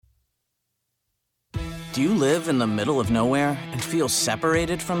Do you live in the middle of nowhere and feel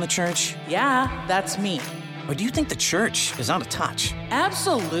separated from the church? Yeah, that's me. Or do you think the church is out of touch?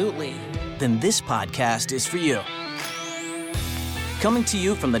 Absolutely. Then this podcast is for you. Coming to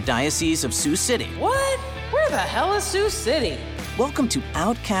you from the Diocese of Sioux City. What? Where the hell is Sioux City? Welcome to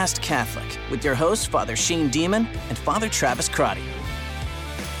Outcast Catholic with your hosts, Father Shane Demon and Father Travis Crotty.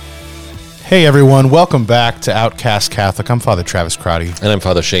 Hey everyone, welcome back to Outcast Catholic. I'm Father Travis Crotty. And I'm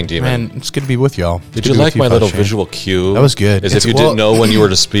Father Shane Demon. Man, it's good to be with y'all. Did you like my little visual cue? That was good. As if you didn't know when you were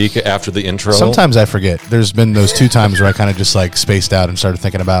to speak after the intro? Sometimes I forget. There's been those 2 times where I kind of just like spaced out and started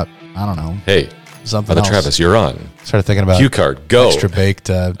thinking about, I don't know. Hey, something Father else. Travis, you're on. Started thinking about Cue card, go. Extra baked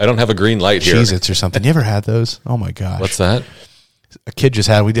I don't have a green light here. Cheez-Its or something. You ever had those? Oh my gosh. What's that? A kid just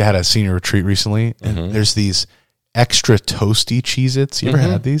had, we had a senior retreat recently, and there's these extra toasty Cheez-Its. You ever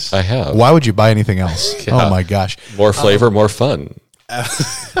had these? I have. Why would you buy anything else? Yeah. Oh my gosh. More flavor, more fun.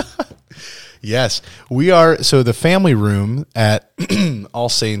 Yes, we are. So the family room at All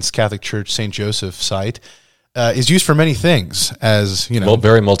Saints Catholic Church St. Joseph site is used for many things, as you know,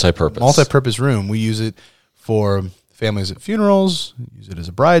 Very multi-purpose. multi-purpose room. We use it for families at funerals. We use it as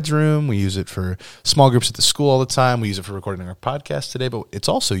a bride's room. We use it for small groups at the school all the time. We use it for recording our podcast today, but it's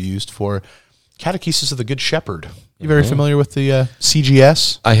also used for Catechesis of the Good Shepherd. You very familiar with the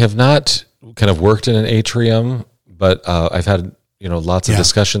CGS? I have not kind of worked in an atrium, but I've had lots of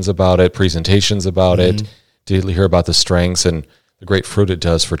discussions about it, presentations about it, to hear about the strengths and the great fruit it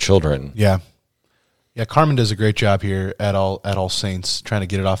does for children. Yeah. Carmen does a great job here at All Saints, trying to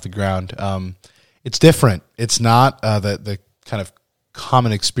get it off the ground. It's different. It's not the kind of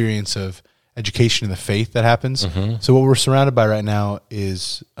common experience of education in the faith that happens. So what we're surrounded by right now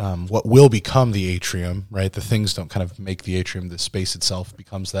is what will become the atrium, right? The things don't kind of make the atrium. The space itself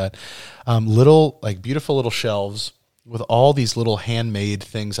becomes that. Beautiful little shelves with all these little handmade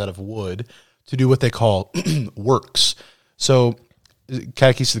things out of wood to do what they call works. So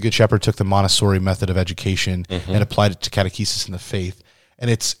Catechesis of the Good Shepherd took the Montessori method of education and applied it to catechesis in the faith. And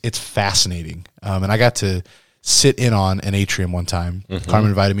it's fascinating. And I got to sit in on an atrium one time. Carmen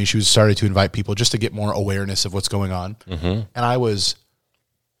invited me. She was started to invite people just to get more awareness of what's going on. And I was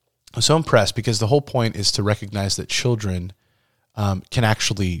so impressed because the whole point is to recognize that children can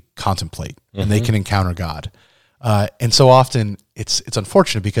actually contemplate and they can encounter God. And so often it's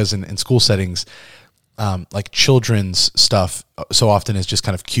unfortunate because in school settings, like children's stuff so often is just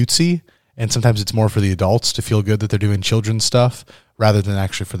kind of cutesy. And sometimes it's more for the adults to feel good that they're doing children's stuff rather than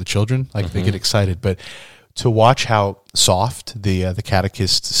actually for the children. Like they get excited. But to watch how soft the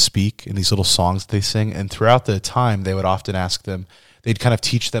catechists speak in these little songs that they sing, and throughout the time they would often ask them, they'd kind of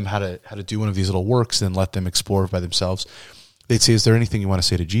teach them how to do one of these little works and let them explore by themselves. They'd say, is there anything you want to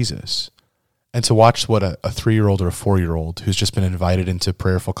say to Jesus? And to watch what a 3-year-old or a 4-year-old who's just been invited into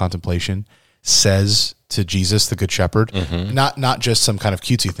prayerful contemplation says to Jesus, the Good Shepherd, not just some kind of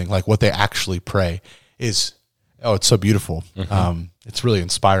cutesy thing, like what they actually pray is, it's so beautiful. It's really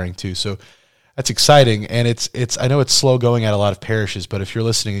inspiring too. So that's exciting. And it's, I know it's slow going at a lot of parishes, but if you're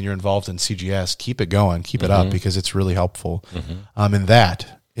listening and you're involved in CGS, keep it going, keep it up because it's really helpful. And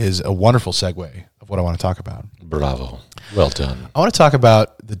that is a wonderful segue of what I want to talk about. Bravo. Well done. I want to talk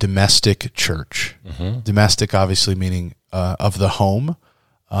about the domestic church. Domestic, obviously, meaning of the home,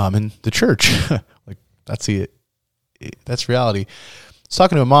 and the church. Like that's reality. I was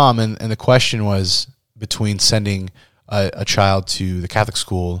talking to a mom, and the question was between sending a child to the Catholic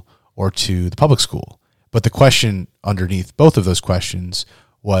school or to the public school. But the question underneath both of those questions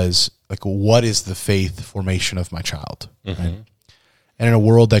was like, what is the faith formation of my child? Right? And in a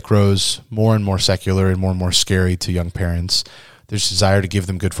world that grows more and more secular and more scary to young parents, there's desire to give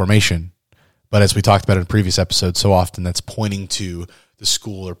them good formation. But as we talked about in a previous episode, so often that's pointing to the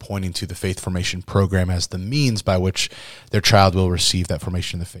school or pointing to the faith formation program as the means by which their child will receive that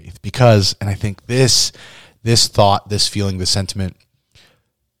formation in the faith. Because, and I think this thought, this feeling, this sentiment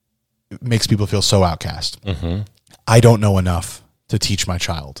makes people feel so outcast. I don't know enough to teach my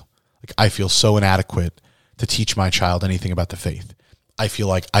child. Like I feel so inadequate to teach my child anything about the faith. I feel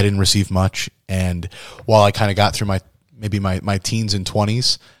like I didn't receive much, and while I kind of got through my teens and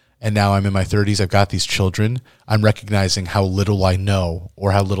 20s, and now I'm in my 30s, I've got these children, I'm recognizing how little I know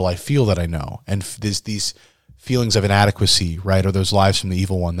or how little I feel that I know. And there's these feelings of inadequacy, right? Or those lies from the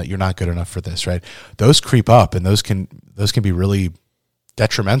evil one that you're not good enough for this, right? Those creep up, and those can be really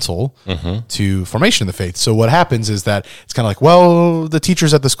detrimental to formation of the faith. So what happens is that it's kind of like, well, the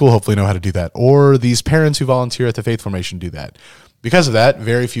teachers at the school hopefully know how to do that, or these parents who volunteer at the faith formation do that. Because of that,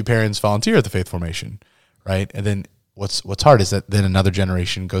 very few parents volunteer at the faith formation, right? And then what's hard is that then another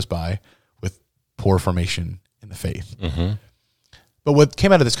generation goes by with poor formation in the faith. But what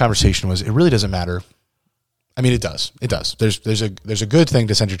came out of this conversation was it really doesn't matter I mean, it does. It does. There's a good thing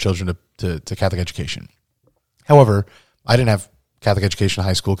to send your children to Catholic education. However, I didn't have Catholic education in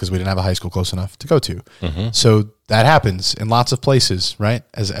high school because we didn't have a high school close enough to go to. Mm-hmm. So that happens in lots of places, right?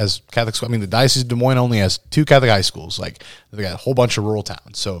 As Catholic school, I mean, the Diocese of Des Moines only has 2 Catholic high schools. Like, they got a whole bunch of rural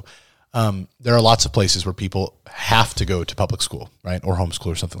towns. So there are lots of places where people have to go to public school, right, or homeschool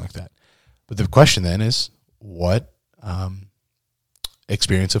or something like that. But the question then is, what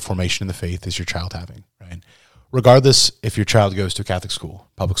experience of formation in the faith is your child having, right? Regardless if your child goes to a Catholic school,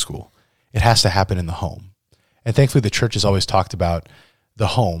 public school, it has to happen in the home. And thankfully, the church has always talked about the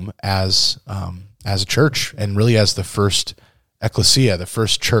home as a church, and really as the first ecclesia, the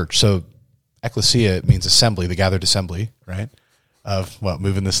first church. So ecclesia means assembly, the gathered assembly, right? Of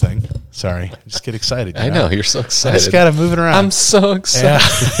moving this thing. Sorry, I just get excited. I know, you're so excited. I just got to move it around. I'm so excited.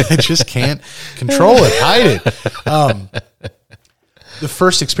 Yeah, I just can't control it, hide it. The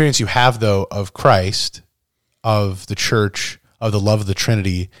first experience you have, though, of Christ, of the church, of the love of the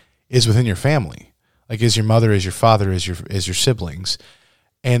Trinity, is within your family. Like, is your mother, is your father, is your siblings.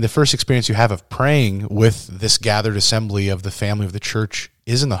 And the first experience you have of praying with this gathered assembly of the family of the church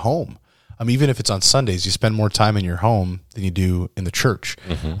is in the home. Even if it's on Sundays, you spend more time in your home than you do in the church,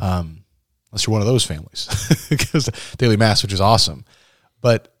 unless you're one of those families, because daily mass, which is awesome.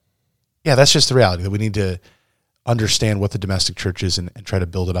 But yeah, that's just the reality, that we need to understand what the domestic church is and try to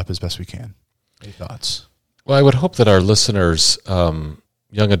build it up as best we can. Any thoughts? Well, I would hope that our listeners, young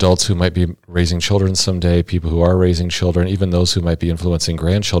adults who might be raising children someday, people who are raising children, even those who might be influencing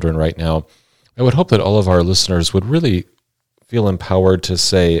grandchildren right now, I would hope that all of our listeners would really feel empowered to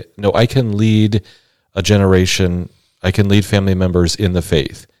say, no, I can lead a generation, I can lead family members in the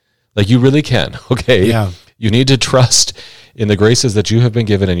faith. Like, you really can, okay? Yeah. You need to trust in the graces that you have been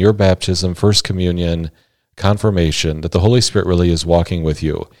given in your baptism, first communion, confirmation, that the Holy Spirit really is walking with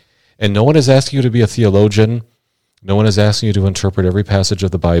you. And no one is asking you to be a theologian. No one is asking you to interpret every passage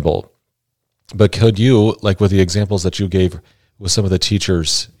of the Bible. But could you, like with the examples that you gave with some of the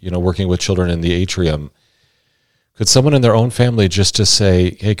teachers, working with children in the atrium, could someone in their own family just to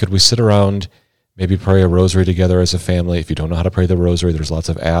say, hey, could we sit around, maybe pray a rosary together as a family? If you don't know how to pray the rosary, there's lots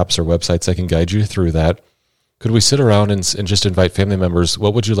of apps or websites that can guide you through that. Could we sit around and just invite family members,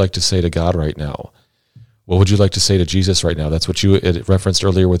 what would you like to say to God right now? What would you like to say to Jesus right now? That's what you referenced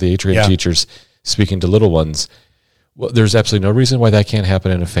earlier with the atrium teachers speaking to little ones. Well, there's absolutely no reason why that can't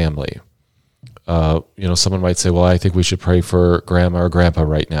happen in a family. Someone might say, well, I think we should pray for grandma or grandpa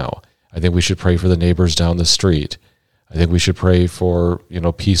right now. I think we should pray for the neighbors down the street. I think we should pray for,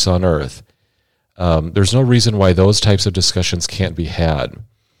 peace on earth. There's no reason why those types of discussions can't be had.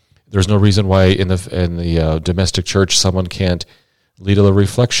 There's no reason why in the domestic church someone can't lead a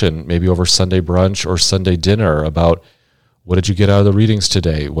reflection, maybe over Sunday brunch or Sunday dinner, about what did you get out of the readings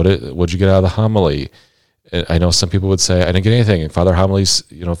today? What did you get out of the homily? I know some people would say, I didn't get anything. And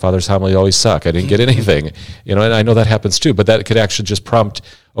Father's homily always suck. I didn't get anything. And I know that happens too, but that could actually just prompt,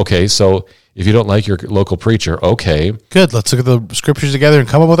 okay, so if you don't like your local preacher, okay. Good, let's look at the scriptures together and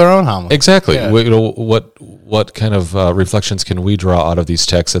come up with our own homily. Exactly. Yeah. What kind of reflections can we draw out of these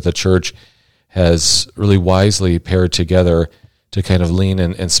texts that the church has really wisely paired together to kind of lean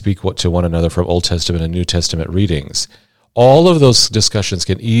and speak to one another from Old Testament and New Testament readings? All of those discussions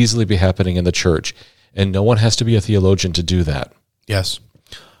can easily be happening in the church, and no one has to be a theologian to do that. Yes.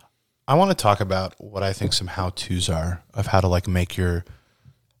 I want to talk about what I think some how-tos are of how to make your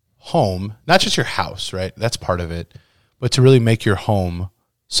home, not just your house, right? That's part of it, but to really make your home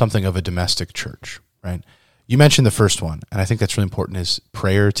something of a domestic church, right? You mentioned the first one, and I think that's really important, is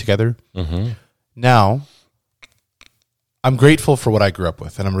prayer together. Mm-hmm. Now, I'm grateful for what I grew up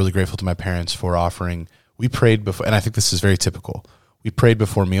with, and I'm really grateful to my parents for offering. We prayed before, and I think this is very typical. We prayed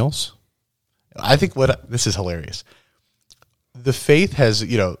before meals. I think this is hilarious. The faith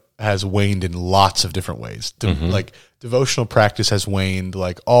has waned in lots of different ways. Devotional practice has waned,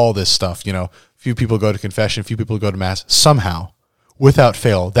 all this stuff. Few people go to confession, few people go to mass. Somehow, without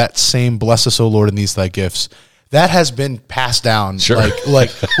fail, that same "Bless us, O Lord, in these thy gifts," that has been passed down, sure.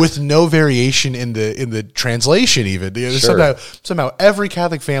 With no variation in the translation. Even Sure. somehow, every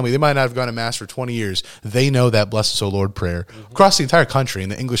Catholic family, they might not have gone to mass for 20 years, they know that "Bless us, O Lord" prayer across the entire country in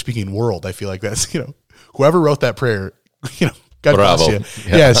the English-speaking world. I feel like that's whoever wrote that prayer, God Bravo. bless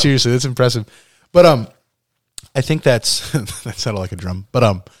you. Yeah, seriously, that's impressive. But I think that sounded like a drum.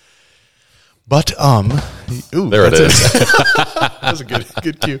 Ooh, there it is. That was a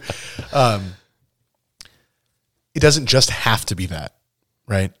good cue. It doesn't just have to be that,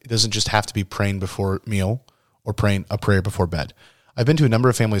 right? It doesn't just have to be praying before meal or praying a prayer before bed. I've been to a number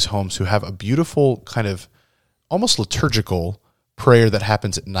of families' homes who have a beautiful kind of almost liturgical prayer that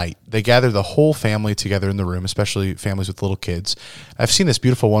happens at night. They gather the whole family together in the room, especially families with little kids. I've seen this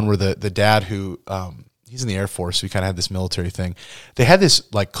beautiful one where the dad who, he's in the Air Force, so he kind of had this military thing. They had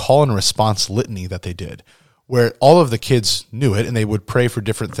this like call and response litany that they did, where all of the kids knew it, and they would pray for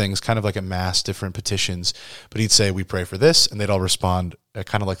different things, kind of like a mass, different petitions. But he'd say, we pray for this, and they'd all respond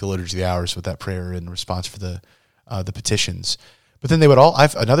kind of like the Liturgy of the Hours with that prayer in response for the petitions. But then they would all,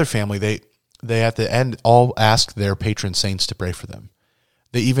 I've another family, they at the end all ask their patron saints to pray for them.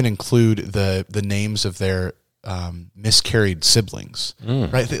 They even include the names of their miscarried siblings,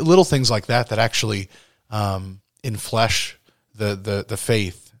 right? Little things like that actually enflesh the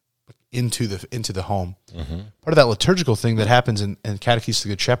faith into the home. Mm-hmm. Part of that liturgical thing that happens in Catechesis of the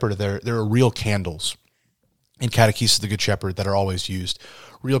Good Shepherd, there are real candles in Catechesis of the Good Shepherd that are always used.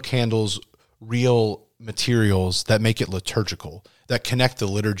 Real candles, real materials that make it liturgical, that connect the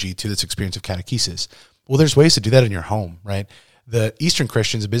liturgy to this experience of catechesis. Well, there's ways to do that in your home, right? The Eastern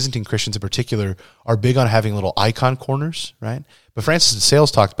Christians, the Byzantine Christians in particular, are big on having little icon corners, right? But Francis de Sales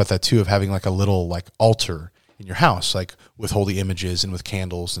talked about that too, of having like a little like altar in your house, like with holy images and with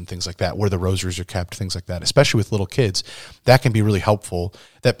candles and things like that, where the rosaries are kept, things like that, especially with little kids. That can be really helpful.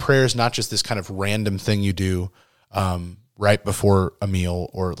 That prayer is not just this kind of random thing you do right before a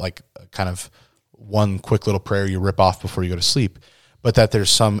meal, or like kind of one quick little prayer you rip off before you go to sleep, but that there's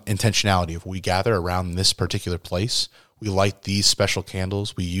some intentionality. If we gather around this particular place, we light these special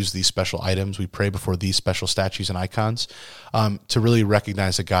candles, we use these special items, we pray before these special statues and icons, to really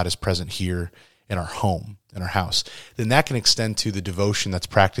recognize that God is present here in our home, in our house. Then that can extend to the devotion that's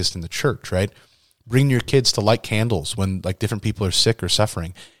practiced in the church, right? Bring your kids to light candles when like different people are sick or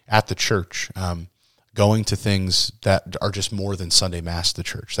suffering at the church, going to things that are just more than Sunday Mass at the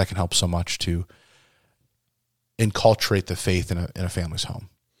church. That can help so much to enculturate the faith in a family's home.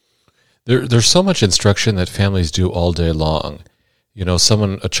 There's so much instruction that families do all day long. You know,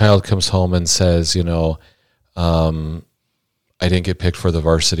 a child comes home and says, you know, I didn't get picked for the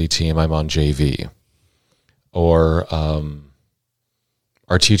varsity team, I'm on JV. Or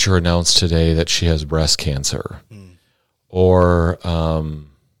our teacher announced today that she has breast cancer. Or,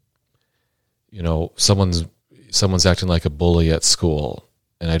 you know, someone's acting like a bully at school,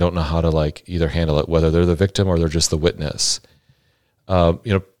 and I don't know how to like either handle it, whether they're the victim or they're just the witness. You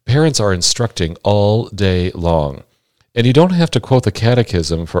know, parents are instructing all day long, and you don't have to quote the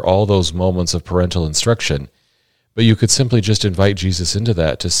catechism for all those moments of parental instruction, but you could simply just invite Jesus into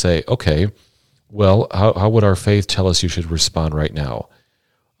that to say, okay, well, how would our faith tell us you should respond right now?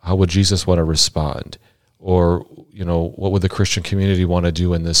 How would Jesus want to respond? Or, you know, what would the Christian community want to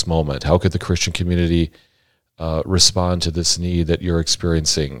do in this moment? How could the Christian community respond to this need that you're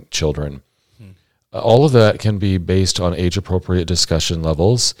experiencing, children? All of that can be based on age-appropriate discussion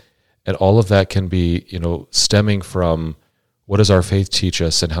levels, and all of that can be, you know, stemming from what does our faith teach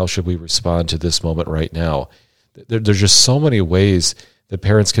us and how should we respond to this moment right now? There's just so many ways that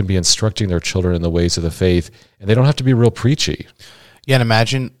parents can be instructing their children in the ways of the faith, and they don't have to be real preachy. Yeah, and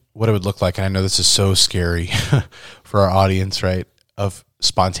imagine what it would look like, and I know this is so scary for our audience, right, of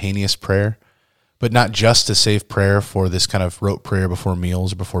spontaneous prayer, but not just to save prayer for this kind of rote prayer before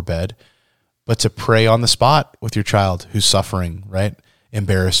meals or before bed, but to pray on the spot with your child who's suffering, right,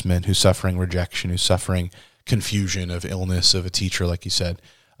 embarrassment, who's suffering rejection, who's suffering confusion of illness of a teacher, like you said,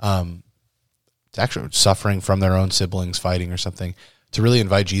 to actually suffering from their own siblings fighting or something, to really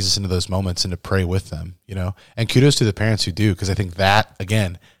invite Jesus into those moments and to pray with them, you know. And kudos to the parents who do, because I think that,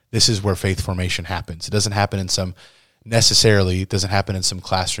 again, this is where faith formation happens. It doesn't happen in some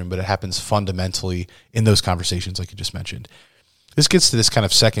classroom, but it happens fundamentally in those conversations like you just mentioned. This gets to this kind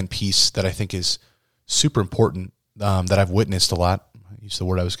of second piece that I think is super important, that I've witnessed a lot. I used the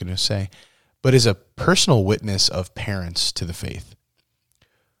word I was going to say, but is a personal witness of parents to the faith.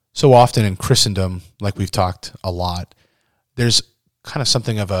 So often in Christendom, like we've talked a lot, there's kind of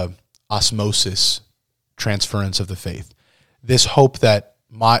something of a osmosis transference of the faith. This hope that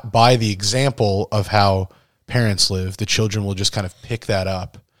by the example of how parents live, the children will just kind of pick that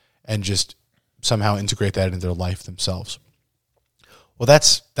up and just somehow integrate that into their life themselves. Well,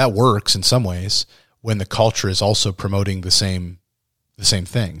 that works in some ways when the culture is also promoting the same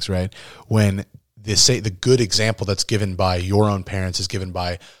things, right? When the good example that's given by your own parents is given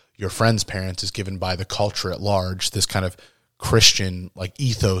by your friend's parents, is given by the culture at large, this kind of Christian like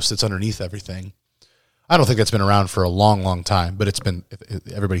ethos that's underneath everything. I don't think that's been around for a long, long time, but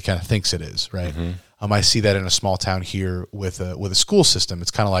everybody kind of thinks it is, right? Mm-hmm. I see that in a small town here with a school system.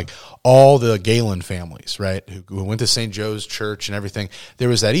 It's kind of like all the Galen families, right, who went to St. Joe's Church and everything. There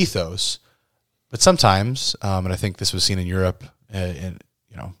was that ethos, but sometimes, and I think this was seen in Europe,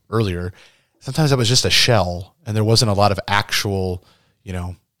 earlier, sometimes that was just a shell, and there wasn't a lot of actual,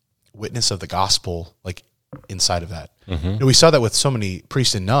 witness of the gospel like inside of that. And we saw that with so many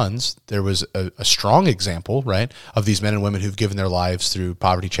priests and nuns. There was a strong example, right, of these men and women who've given their lives through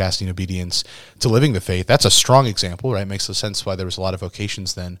poverty, chastity, and obedience to living the faith. That's a strong example, right? Makes no sense why there was a lot of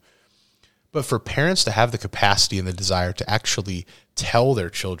vocations then. But for parents to have the capacity and the desire to actually tell their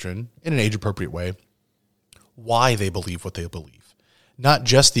children in an age-appropriate way why they believe what they believe, not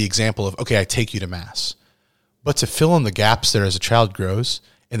just the example of, okay, I take you to Mass, but to fill in the gaps there as a child grows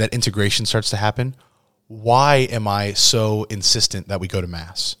and that integration starts to happen. Why am I so insistent that we go to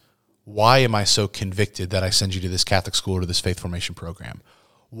Mass? Why am I so convicted that I send you to this Catholic school or to this faith formation program?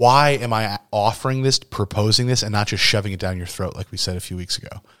 Why am I offering this, proposing this, and not just shoving it down your throat like we said a few weeks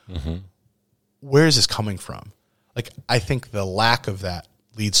ago? Where is this coming from? Like, I think the lack of that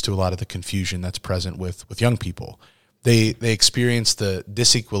leads to a lot of the confusion that's present with young people. They experience the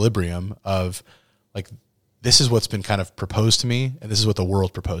disequilibrium of, like, this is what's been kind of proposed to me, and this is what the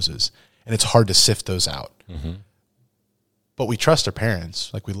world proposes. And it's hard to sift those out. But we trust our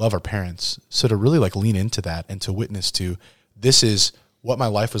parents, like we love our parents. So to really like lean into that and to witness to, this is what my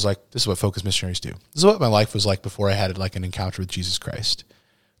life was like. This is what Focus Missionaries do. This is what my life was like before I had like an encounter with Jesus Christ.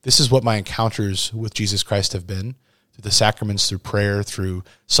 This is what my encounters with Jesus Christ have been, through the sacraments, through prayer, through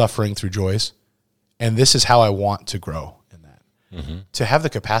suffering, through joys. And this is how I want to grow in that. To have the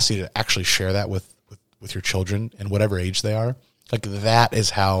capacity to actually share that with your children and whatever age they are, like that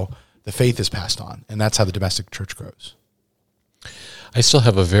is how the faith is passed on. And that's how the domestic church grows. I still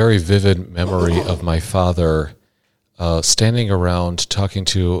have a very vivid memory of my father standing around talking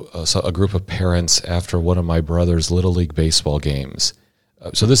to a group of parents after one of my brother's Little League baseball games.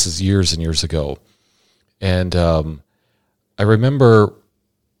 So this is years and years ago. And I remember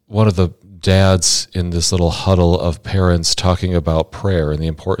one of the dads in this little huddle of parents talking about prayer and the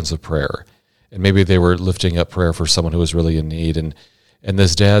importance of prayer. And maybe they were lifting up prayer for someone who was really in need. And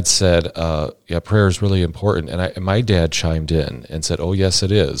this dad said, yeah, prayer is really important. And my dad chimed in and said, oh, yes,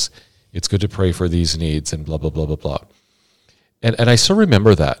 it is. It's good to pray for these needs and blah, blah, blah, blah, blah. And I still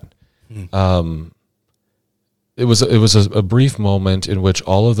remember that. It was a brief moment in which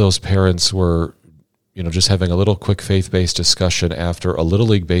all of those parents were, just having a little quick faith-based discussion after a Little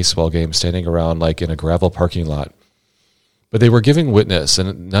League baseball game, standing around like in a gravel parking lot. But they were giving witness,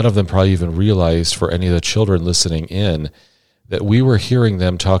 and none of them probably even realized, for any of the children listening in, that we were hearing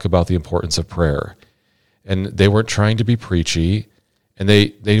them talk about the importance of prayer. And they weren't trying to be preachy, and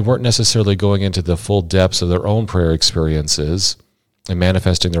they weren't necessarily going into the full depths of their own prayer experiences and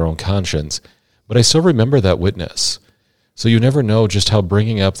manifesting their own conscience. But I still remember that witness. So you never know just how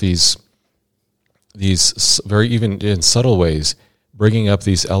bringing up these very, even in subtle ways, bringing up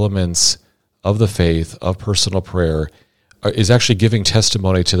these elements of the faith, of personal prayer, is actually giving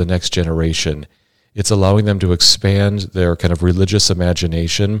testimony to the next generation. It's allowing them to expand their kind of religious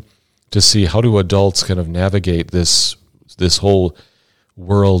imagination to see, how do adults kind of navigate this whole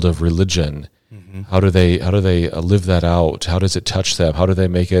world of religion? How do they live that out? How does it touch them? How do they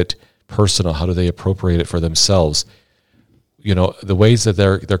make it personal? How do they appropriate it for themselves? The ways that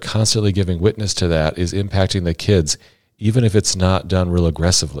they're constantly giving witness to that is impacting the kids, even if it's not done real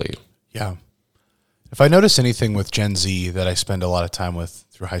aggressively. Yeah. If I notice anything with Gen Z that I spend a lot of time with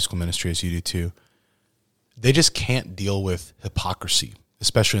through high school ministry, as you do too, they just can't deal with hypocrisy,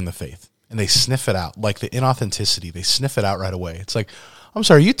 especially in the faith. And they sniff it out, like the inauthenticity. They sniff it out right away. It's like, I'm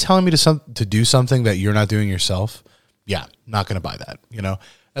sorry, are you telling me to do something that you're not doing yourself? Yeah, not going to buy that.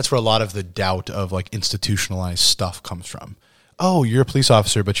 That's where a lot of the doubt of like institutionalized stuff comes from. Oh, you're a police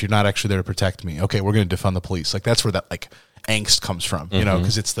officer, but you're not actually there to protect me. Okay, we're going to defund the police. Like that's where that like angst comes from,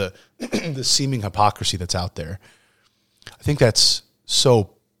 because it's the the seeming hypocrisy that's out there. I think that's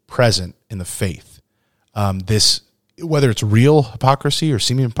so present in the faith. This, whether it's real hypocrisy or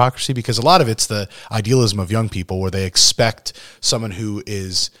seeming hypocrisy, because a lot of it's the idealism of young people where they expect someone who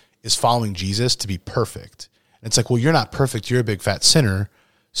is following Jesus to be perfect. And it's like, well, you're not perfect. You're a big fat sinner.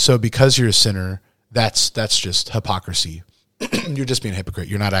 So because you're a sinner, that's just hypocrisy. You're just being a hypocrite.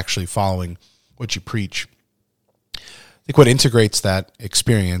 You're not actually following what you preach. I think what integrates that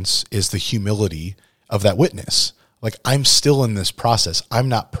experience is the humility of that witness. Like, I'm still in this process. I'm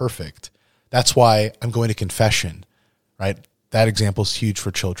not perfect. That's why I'm going to confession, right? That example is huge for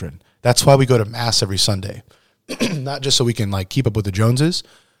children. That's why we go to Mass every Sunday. Not just so we can like keep up with the Joneses,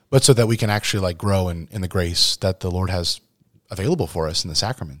 but so that we can actually like grow in the grace that the Lord has available for us in the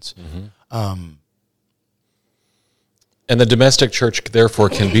sacraments. And the domestic church, therefore,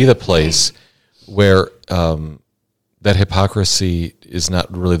 can be the place where that hypocrisy is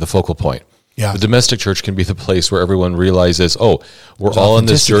not really the focal point. Yeah. The domestic church can be the place where everyone realizes, we're all in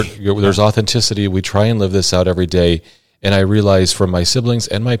this journey. There's authenticity. We try and live this out every day. And I realize from my siblings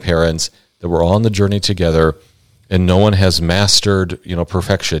and my parents that we're all on the journey together, and no one has mastered,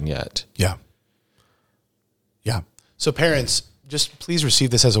 perfection yet. Yeah. Yeah. So parents, just please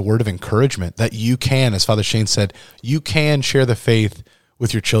receive this as a word of encouragement that you can, as Father Shane said, you can share the faith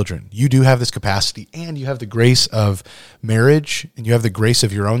with your children. You do have this capacity, and you have the grace of marriage, and you have the grace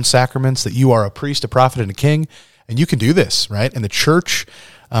of your own sacraments, that you are a priest, a prophet, and a king, and you can do this, right? And the church,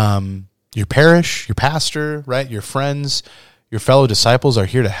 your parish, your pastor, right? Your friends, your fellow disciples are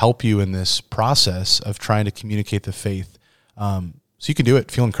here to help you in this process of trying to communicate the faith. So you can do it.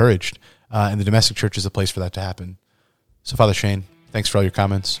 Feel encouraged. And the domestic church is a place for that to happen. So Father Shane, thanks for all your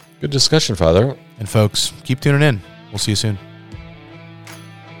comments. Good discussion, Father. And folks, keep tuning in. We'll see you soon.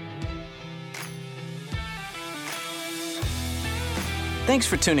 Thanks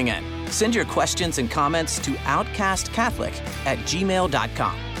for tuning in. Send your questions and comments to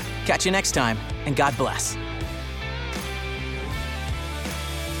outcastcatholic@gmail.com. Catch you next time, and God bless.